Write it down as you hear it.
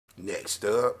Next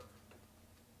up,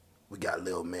 we got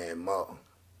Lil Man Mo.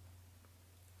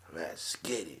 Let's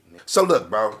get it. So look,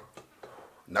 bro.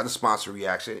 Another sponsor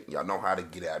reaction. Y'all know how to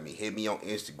get at me. Hit me on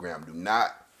Instagram. Do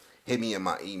not hit me in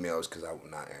my emails because I will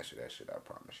not answer that shit. I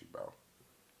promise you, bro.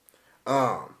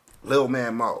 Lil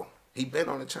Man Mo. He been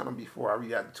on the channel before. I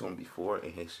reacted to him before,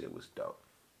 and his shit was dope.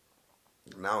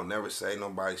 And I'll never say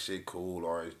nobody's shit cool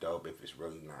or it's dope if it's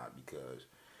really not, because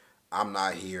I'm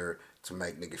not here to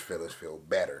make niggas feel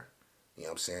better. You know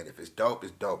what I'm saying? If it's dope,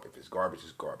 it's dope. If it's garbage,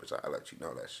 it's garbage. I'll let you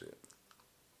know that shit.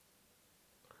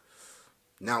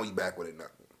 Now we back with it.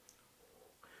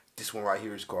 This one right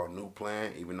here is called New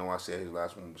Plan. Even though I said his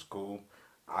last one was cool,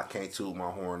 I can't toot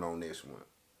my horn on this one.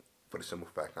 For the simple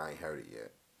fact I ain't heard it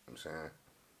yet. You know what I'm saying?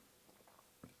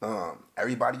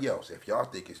 Everybody else, if y'all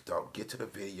think it's dope, get to the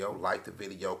video, like the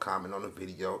video, comment on the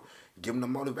video, give them the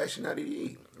motivation that they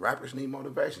need. Rappers need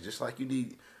motivation, just like you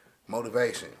need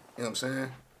motivation. You know what I'm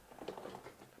saying?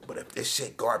 But if this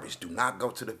shit garbage, do not go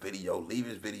to the video, leave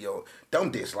his video.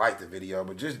 Don't dislike the video,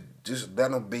 but just let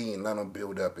them be and let them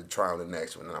build up and try on the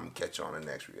next one, and I'm going to catch you on the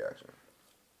next reaction.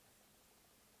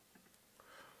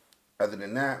 Other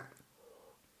than that,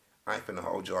 I ain't finna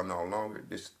hold y'all no longer.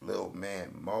 This Lil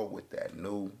Man Mo with that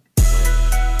new.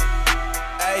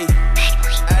 Hey,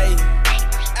 hey,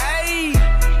 hey,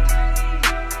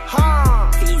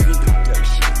 ha!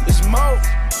 It's Mo.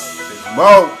 It's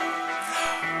Mo.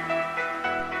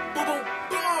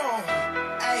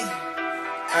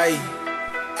 Hey,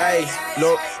 hey,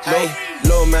 look,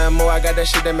 Lil Man Mo, I got that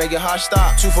shit that make it hot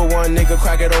stop. 2 for 1, nigga,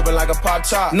 crack it open like a pop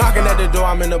top. Knocking at the door,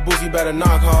 I'm in the booth, you better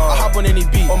knock hard. I hop on any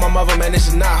beat, oh my mother, man, this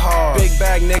is not hard. Big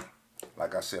bag, nigga.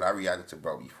 Like I said, I reacted to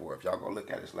bro before. If y'all go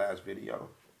look at his last video,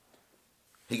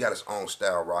 he got his own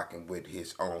style rocking with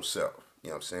his own self.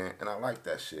 You know what I'm saying? And I like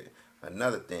that shit.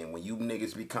 Another thing, when you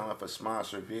niggas be coming for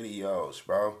sponsored videos,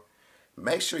 bro,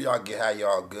 make sure y'all have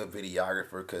y'all a good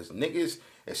videographer, because niggas,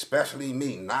 especially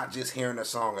me, not just hearing the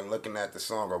song and looking at the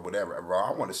song or whatever, bro.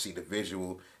 I want to see the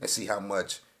visual and see how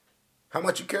much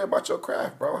you care about your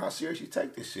craft, bro. How serious you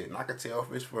take this shit. And I can tell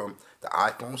if it's from the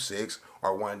iPhone 6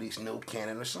 or one of these new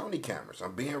Canon or Sony cameras.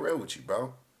 I'm being real with you,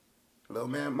 bro. Lil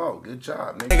Man Mo, good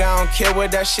job, nigga. Nigga, I don't care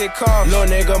what that shit cost.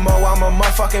 Lil nigga Mo, I'm a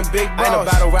motherfucking big boss. I ain't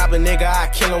a battle rapper, nigga, I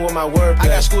kill him with my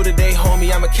wordplay. I got school today, homie,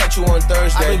 I'ma catch you on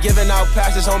Thursday. I been giving out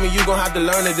passes, homie, you gon' have to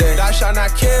learn today. Thou shalt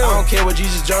not kill, I don't care what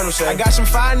Jesus' journal say. I got some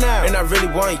fire now, and I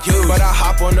really want you. But I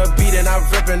hop on the beat and I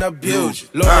rip and abuse.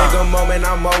 Lil nigga Mo, man,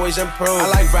 I'm always improved. I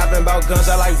like rapping about guns,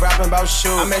 I like rapping about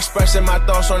shoes. I'm expressing my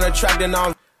thoughts on the track, then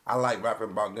I like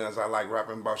rapping about guns, I like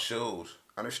rapping about shoes.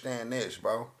 Understand this,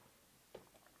 bro.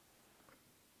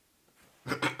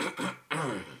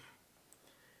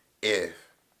 If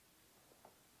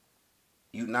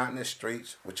you not in the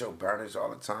streets with your burners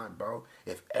all the time, bro,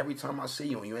 if every time I see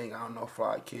you and you ain't got no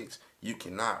fly kicks, you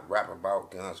cannot rap about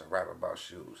guns or rap about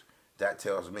shoes. That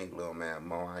tells me, Lil Man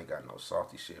Mo, I ain't got no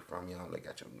salty shit from you. I don't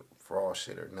got your fraud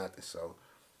shit or nothing. So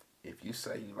if you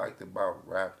say you like to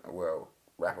rap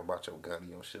about your gun and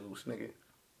your shoes, nigga,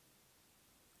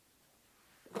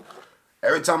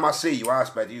 every time I see you, I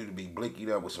expect you to be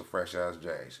blinking up with some fresh ass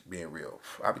J's. Being real,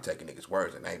 I be taking niggas'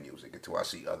 words and their music until I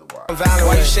see otherwise.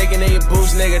 Why you shaking in your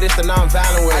boots, nigga? This the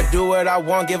non-violent way. I do what I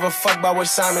want, give a fuck about what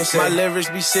Simon said. My lyrics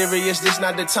be serious, this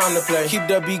not the time to play. Keep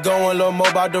the beat going, Lil Mo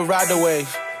about to ride the wave.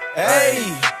 Hey,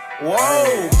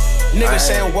 whoa. Niggas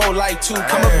saying whoa like 2K.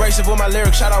 I'm abrasive with my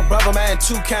lyrics, shout out brother man,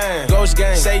 Toucan. Ghost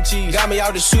gang, say cheese, got me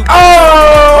out the soup.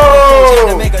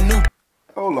 Oh! Make a new.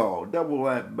 Hold on, double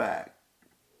that back.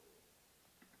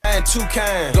 And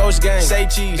Toucan, Ghost gang, say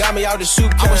cheese, got me out the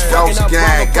soup. I was fucking Ghost up,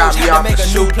 gang, got me out the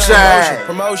soup.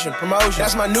 Promotion,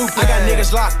 that's my new plan. I got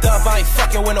niggas locked up, I ain't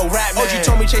fucking with no rap man. OG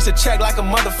told me chase a check like a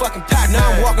motherfucking pack. Now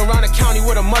I'm walking around the county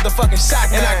with a motherfucking sack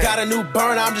man. And I got a new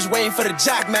burn, I'm just waiting for the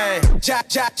jack man.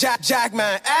 Jack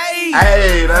man, ayy.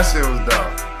 Hey, that shit was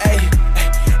dope. Ayy,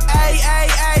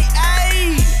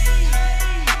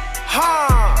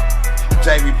 ha.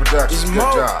 JV Productions, good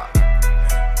job.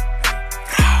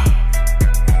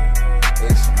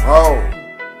 It's Mo.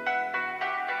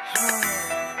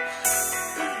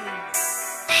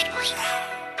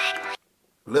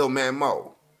 Lil Man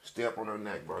Mo, step on her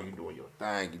neck, bro. You doing your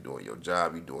thing, you doing your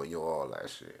job, you doing your all that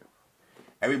shit.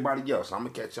 Everybody else, I'm gonna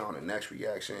catch you on the next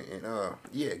reaction. And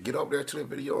yeah, get up there to the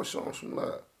video and show them some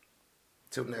love.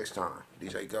 Till next time,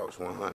 DJ Ghost 100.